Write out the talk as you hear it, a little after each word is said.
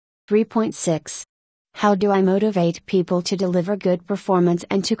3.6. How do I motivate people to deliver good performance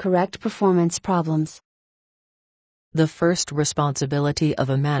and to correct performance problems? The first responsibility of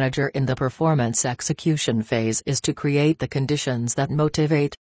a manager in the performance execution phase is to create the conditions that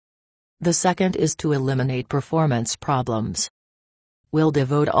motivate. The second is to eliminate performance problems. We'll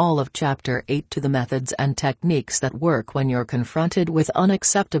devote all of Chapter 8 to the methods and techniques that work when you're confronted with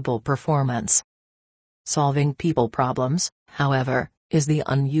unacceptable performance. Solving people problems, however, is the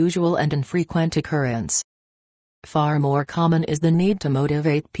unusual and infrequent occurrence. Far more common is the need to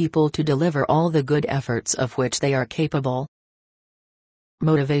motivate people to deliver all the good efforts of which they are capable.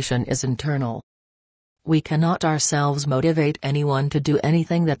 Motivation is internal. We cannot ourselves motivate anyone to do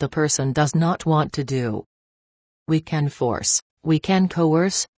anything that the person does not want to do. We can force, we can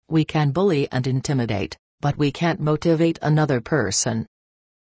coerce, we can bully and intimidate, but we can't motivate another person.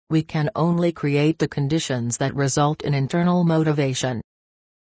 We can only create the conditions that result in internal motivation.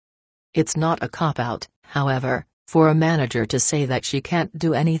 It's not a cop-out, however, for a manager to say that she can't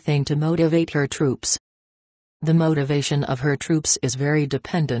do anything to motivate her troops. The motivation of her troops is very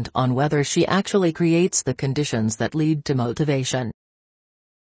dependent on whether she actually creates the conditions that lead to motivation.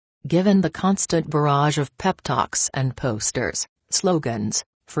 Given the constant barrage of pep talks and posters, slogans,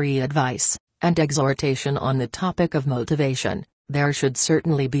 free advice, and exhortation on the topic of motivation, there should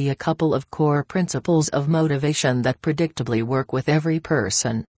certainly be a couple of core principles of motivation that predictably work with every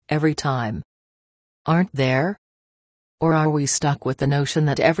person, every time. Aren't there? Or are we stuck with the notion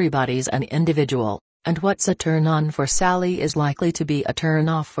that everybody's an individual, and what's a turn-on for Sally is likely to be a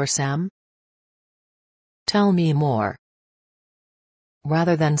turn-off for Sam? Tell me more.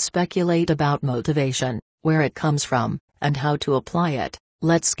 Rather than speculate about motivation, where it comes from, and how to apply it,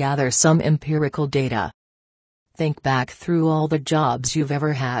 let's gather some empirical data. Think back through all the jobs you've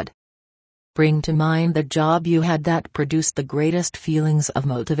ever had. Bring to mind the job you had that produced the greatest feelings of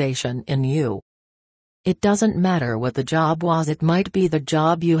motivation in you. It doesn't matter what the job was. It might be the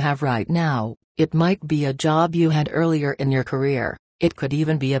job you have right now, it might be a job you had earlier in your career, it could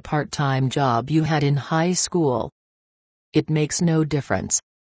even be a part-time job you had in high school. It makes no difference.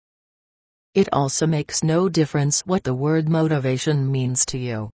 It also makes no difference what the word motivation means to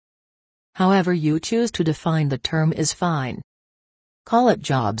you. However you choose to define the term is fine. Call it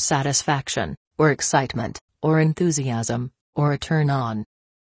job satisfaction, or excitement, or enthusiasm, or a turn-on.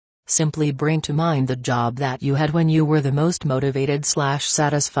 Simply bring to mind the job that you had when you were the most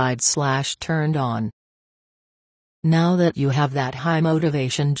motivated/satisfied/turned on. Now that you have that high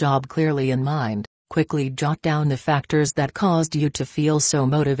motivation job clearly in mind, quickly jot down the factors that caused you to feel so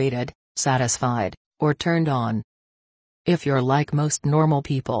motivated, satisfied, or turned on. If you're like most normal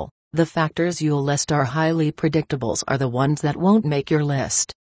people, the factors you'll list are highly predictables, are the ones that won't make your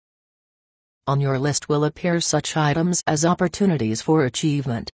list. On your list will appear such items as opportunities for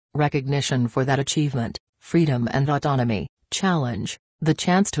achievement, recognition for that achievement, freedom and autonomy, challenge, the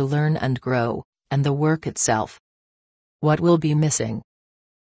chance to learn and grow, and the work itself. What will be missing?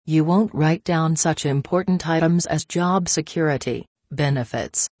 You won't write down such important items as job security,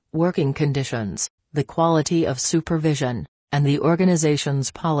 benefits, working conditions, the quality of supervision, and the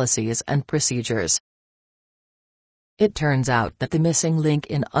organization's policies and procedures. It turns out that the missing link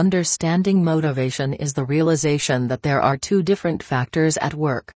in understanding motivation is the realization that there are two different factors at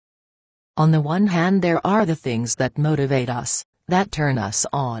work. On the one hand, there are the things that motivate us, that turn us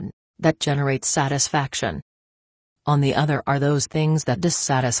on, that generate satisfaction. On the other are those things that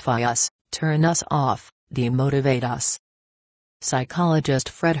dissatisfy us, turn us off, demotivate us. Psychologist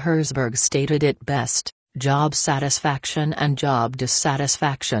Fred Herzberg stated it best: job satisfaction and job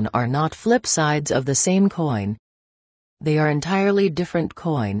dissatisfaction are not flip sides of the same coin. They are entirely different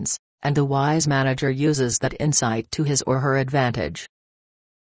coins, and the wise manager uses that insight to his or her advantage.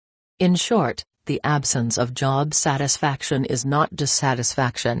 In short, the absence of job satisfaction is not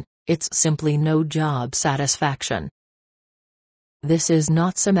dissatisfaction, it's simply no job satisfaction. This is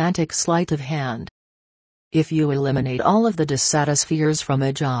not semantic sleight of hand. If you eliminate all of the dissatisfiers from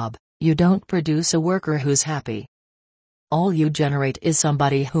a job, you don't produce a worker who's happy. All you generate is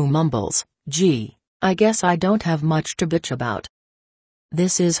somebody who mumbles, "Gee, I guess I don't have much to bitch about."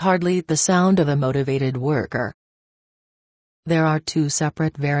 This is hardly the sound of a motivated worker. There are two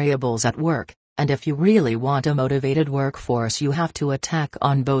separate variables at work, and if you really want a motivated workforce, you have to attack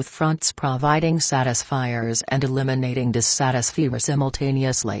on both fronts, providing satisfiers and eliminating dissatisfiers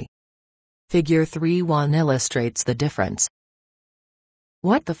simultaneously. Figure 3.1 illustrates the difference.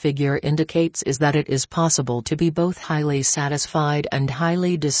 What the figure indicates is that it is possible to be both highly satisfied and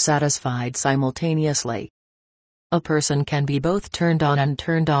highly dissatisfied simultaneously. A person can be both turned on and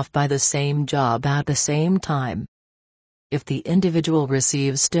turned off by the same job at the same time. If the individual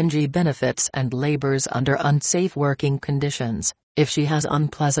receives stingy benefits and labors under unsafe working conditions, if she has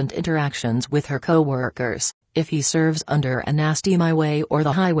unpleasant interactions with her co-workers, if he serves under a nasty my way or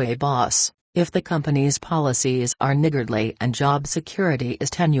the highway boss, if the company's policies are niggardly and job security is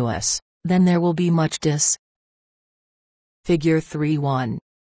tenuous, then there will be much Figure 3.1.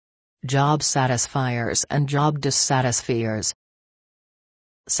 Job satisfiers and job dissatisfiers.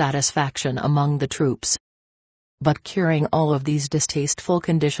 Satisfaction among the troops. But curing all of these distasteful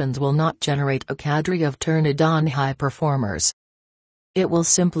conditions will not generate a cadre of turned-on high performers. It will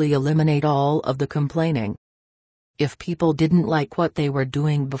simply eliminate all of the complaining. If people didn't like what they were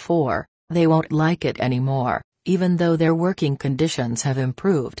doing before, they won't like it anymore, even though their working conditions have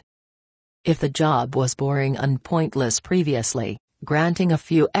improved. If the job was boring and pointless previously, granting a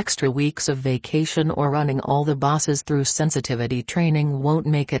few extra weeks of vacation or running all the bosses through sensitivity training won't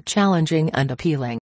make it challenging and appealing.